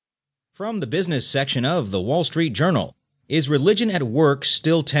From the business section of the Wall Street Journal, Is Religion at Work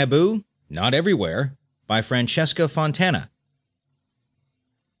Still Taboo? Not Everywhere, by Francesca Fontana.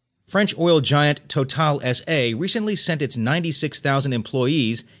 French oil giant Total SA recently sent its 96,000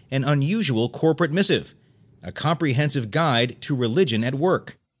 employees an unusual corporate missive, a comprehensive guide to religion at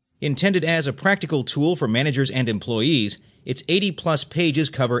work. Intended as a practical tool for managers and employees, its 80-plus pages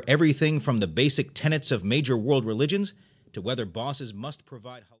cover everything from the basic tenets of major world religions to whether bosses must provide